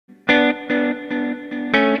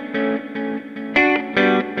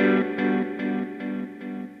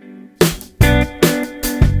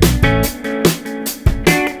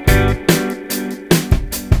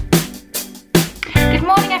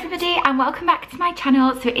back to my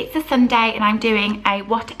channel. So it's a Sunday and I'm doing a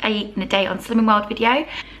what I eat in a day on Slimming World video.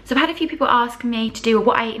 So I've had a few people ask me to do a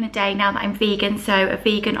what I eat in a day now that I'm vegan, so a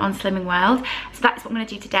vegan on Slimming World. So that's what I'm going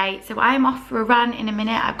to do today. So I am off for a run in a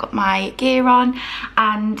minute. I've got my gear on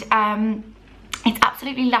and it's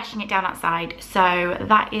absolutely lashing it down outside, so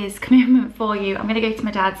that is commitment for you. I'm gonna go to my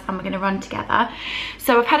dad's and we're gonna run together.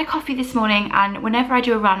 So I've had a coffee this morning, and whenever I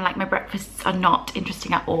do a run, like, my breakfasts are not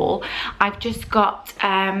interesting at all. I've just got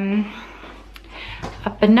a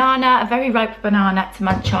banana, a very ripe banana to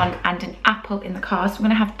munch on, and an apple in the car, so I'm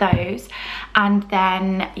gonna have those. And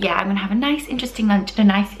then, yeah, I'm gonna have a nice interesting lunch and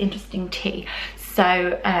a nice interesting tea.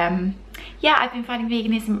 So yeah, I've been finding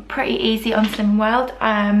veganism pretty easy on Slimming World.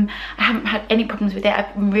 I haven't had any problems with it.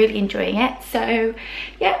 I've been really enjoying it. So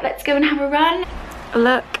yeah, let's go and have a run.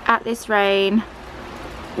 Look at this rain.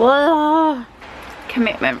 Whoa,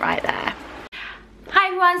 commitment right there. Hi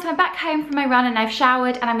everyone, so I'm back home from my run and I've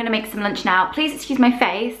showered and I'm gonna make some lunch now. Please excuse my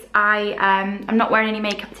face. I'm not wearing any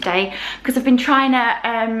makeup today because I've been trying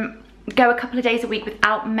to go a couple of days a week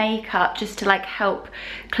without makeup just to like help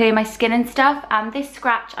clear my skin and stuff. And this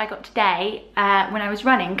scratch I got today when I was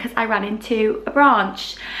running because I ran into a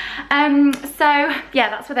branch. So yeah,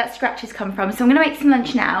 that's where that scratch has come from. So I'm gonna make some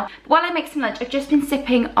lunch now. While I make some lunch, I've just been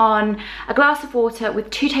sipping on a glass of water with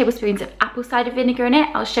 2 tablespoons of apple cider vinegar in it.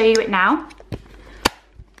 I'll show you it now.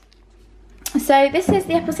 So this is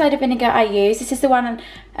the apple cider vinegar I use. This is the one,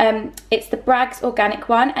 it's the Bragg's organic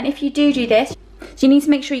one. And if you do this, so you need to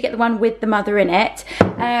make sure you get the one with the mother in it.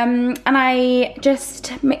 And I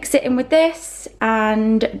just mix it in with this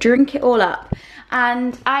and drink it all up.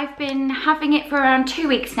 And I've been having it for around 2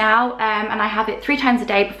 weeks now, and I have it 3 times a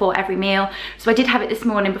day before every meal. So I did have it this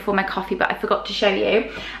morning before my coffee, but I forgot to show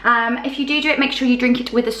you. If you do it, make sure you drink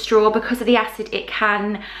it with a straw. Because of the acid, it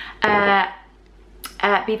can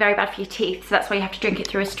be very bad for your teeth, so that's why you have to drink it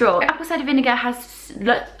through a straw. Apple cider vinegar has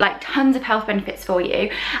like tons of health benefits for you,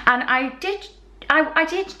 and I did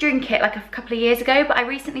drink it like a couple of years ago, but I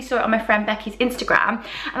recently saw it on my friend Becky's Instagram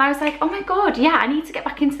and I was like, oh my god, yeah, I need to get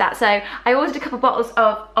back into that. So I ordered a couple of bottles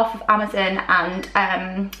off of Amazon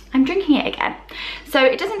and I'm drinking it again. So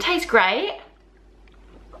it doesn't taste great,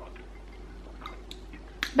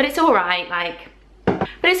 but it's all right, like.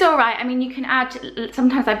 But it's all right. I mean, you can add,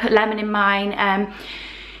 sometimes I put lemon in mine.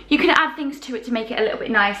 You can add things to it to make it a little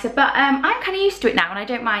bit nicer, but I'm kind of used to it now and I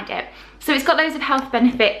don't mind it. So it's got loads of health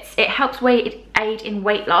benefits. It helps aid in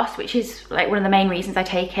weight loss, which is like one of the main reasons I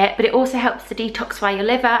take it, but it also helps to detoxify your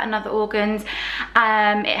liver and other organs.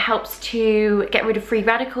 It helps to get rid of free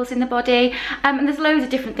radicals in the body, and there's loads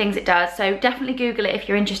of different things it does. So definitely Google it if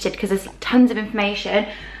you're interested, because there's tons of information.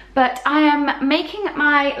 But I am making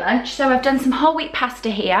my lunch, so I've done some whole wheat pasta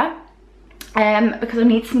here because I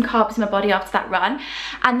need some carbs in my body after that run.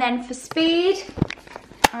 And then for speed,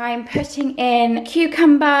 I'm putting in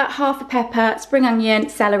cucumber, half a pepper, spring onion,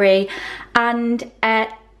 celery, and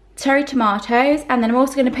cherry tomatoes. And then I'm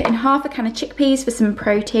also going to put in half a can of chickpeas for some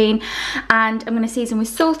protein, and I'm going to season with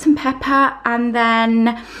salt and pepper. And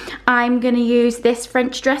then I'm going to use this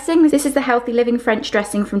French dressing. This is the Healthy Living French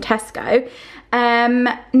dressing from Tesco.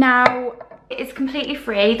 Now it's completely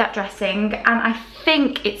free, that dressing, and I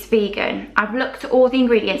think it's vegan. I've looked at all the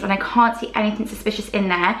ingredients and I can't see anything suspicious in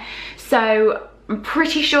there, so I'm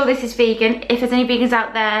pretty sure this is vegan. If there's any vegans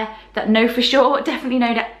out there that know for sure, definitely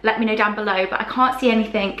let me know down below, but I can't see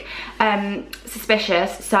anything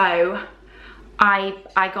suspicious, so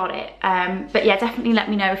I got it. But yeah, definitely let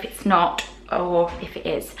me know if it's not or if it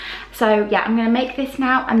is. So yeah, I'm gonna make this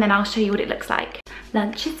now and then I'll show you what it looks like.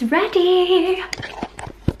 Lunch is ready.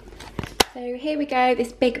 So here we go,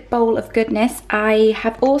 this big bowl of goodness. I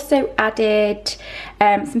have also added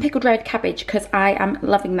some pickled red cabbage because I am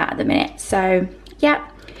loving that at the minute. So yeah,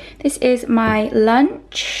 this is my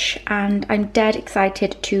lunch and I'm dead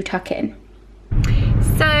excited to tuck in.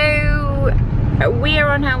 So we are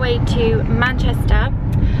on our way to Manchester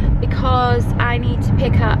because I need to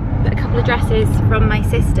pick up a couple of dresses from my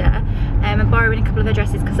sister. I'm borrowing a couple of her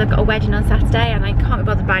dresses because I've got a wedding on Saturday and I can't be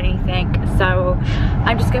bothered buying anything, so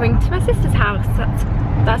I'm just going to my sister's house.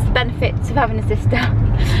 That's the benefits of having a sister.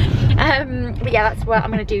 But yeah, that's what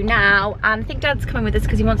I'm going to do now, and I think Dad's coming with us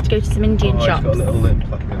because he wants to go to some Indian shops. He's got a little limp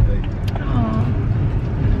like a baby.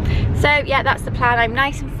 So yeah, that's the plan. I'm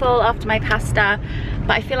nice and full after my pasta,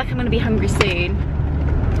 but I feel like I'm going to be hungry soon.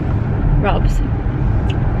 Robs?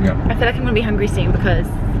 Yeah. I feel like I'm going to be hungry soon because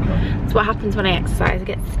it's what happens when I exercise. I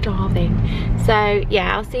get starving. So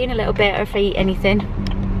yeah, I'll see you in a little bit if I eat anything.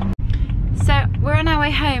 So we're on our way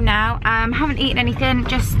home now. Haven't eaten anything,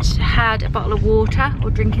 just had a bottle of water, or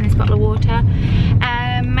drinking this bottle of water.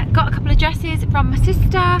 Got a couple of dresses from my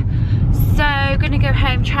sister, so gonna go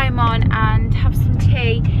home, try them on and have some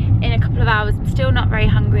tea in a couple of hours. I'm still not very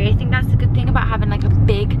hungry. I think that's the good thing about having like a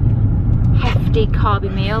big hefty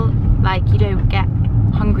carby meal, like you don't get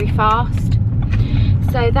hungry fast.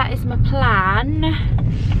 So that is my plan.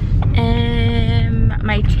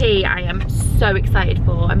 My tea I am so excited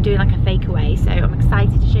for. I'm doing like a fake away, so I'm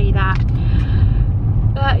excited to show you that.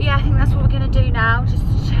 But yeah, I think that's what we're gonna do now. Just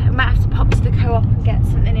I might have to pop to the co-op and get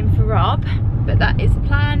something in for Rob, but that is the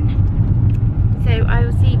plan. So I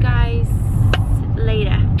will see you guys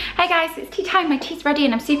later. Hey guys, it's tea time. My tea's ready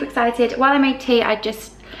and I'm super excited. While I made tea, I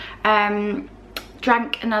just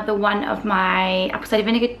drank another one of my apple cider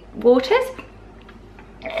vinegar waters.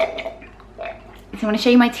 So I want to show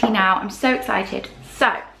you my tea now. I'm so excited.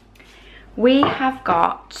 So we have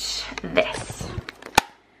got this.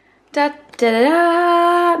 Da, da, da,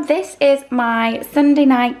 da. This is my Sunday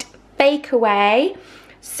night bake away.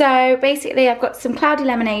 So basically I've got some cloudy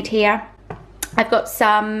lemonade here. I've got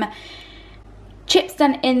some chips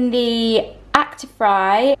done in the Active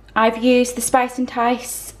Fry. I've used the Spice and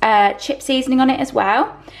Tice chip seasoning on it as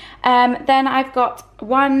well. Then I've got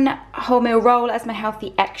one wholemeal roll as my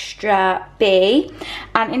healthy extra B,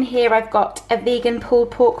 and in here I've got a vegan pulled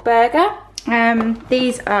pork burger.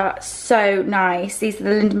 These are so nice. These are the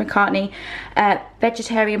Linda McCartney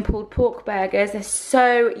vegetarian pulled pork burgers. They're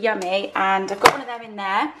so yummy, and I've got one of them in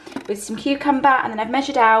there with some cucumber, and then I've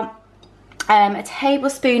measured out a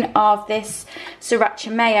tablespoon of this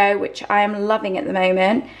sriracha mayo, which I am loving at the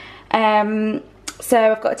moment.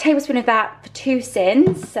 So I've got a tablespoon of that for 2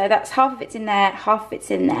 sins, so that's half of it's in there, half of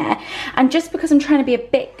it's in there. And just because I'm trying to be a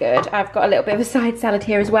bit good, I've got a little bit of a side salad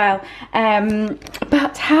here as well.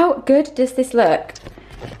 But how good does this look?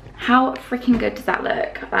 How freaking good does that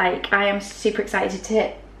look? Like, I am super excited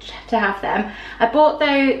to have them. I bought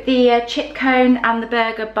though the chip cone and the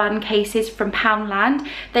burger bun cases from Poundland.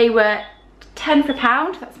 They were 10 for a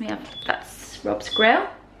pound. That's me, that's Rob's grill.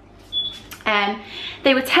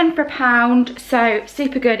 They were 10 for a pound, so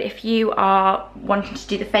super good if you are wanting to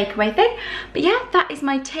do the fake away thing. But yeah, that is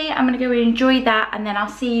my tea. I'm gonna go and enjoy that, and then I'll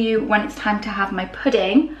see you when it's time to have my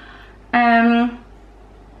pudding. Yeah,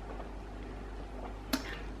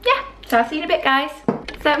 so I'll see you in a bit, guys.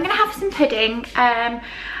 So I'm gonna have some pudding.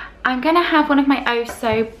 I'm gonna have one of my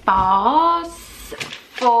Oso bars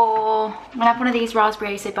I'm gonna have one of these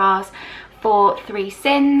raspberry Oso bars for 3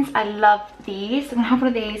 sins. I love these. I'm gonna have one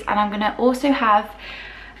of these, and I'm gonna also have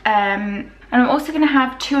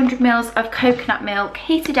 200 mils of coconut milk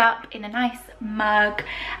heated up in a nice mug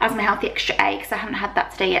as my healthy extra A, because I haven't had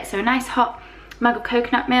that today yet. So a nice hot mug of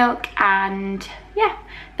coconut milk, and yeah,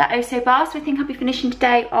 that Oso bar. So I think I'll be finishing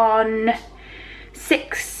today on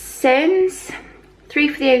 6 sins. 3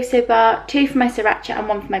 for the Oso bar, 2 for my sriracha, and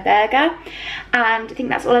 1 for my burger. And I think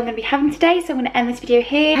that's all I'm going to be having today, so I'm going to end this video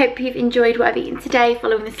here. I hope you've enjoyed what I've eaten today,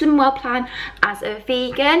 following the Slim and Well plan as a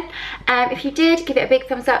vegan. If you did, give it a big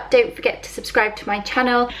thumbs up. Don't forget to subscribe to my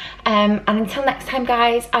channel. And until next time,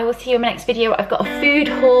 guys, I will see you in my next video. I've got a food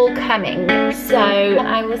haul coming, so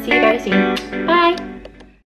I will see you very soon. Bye!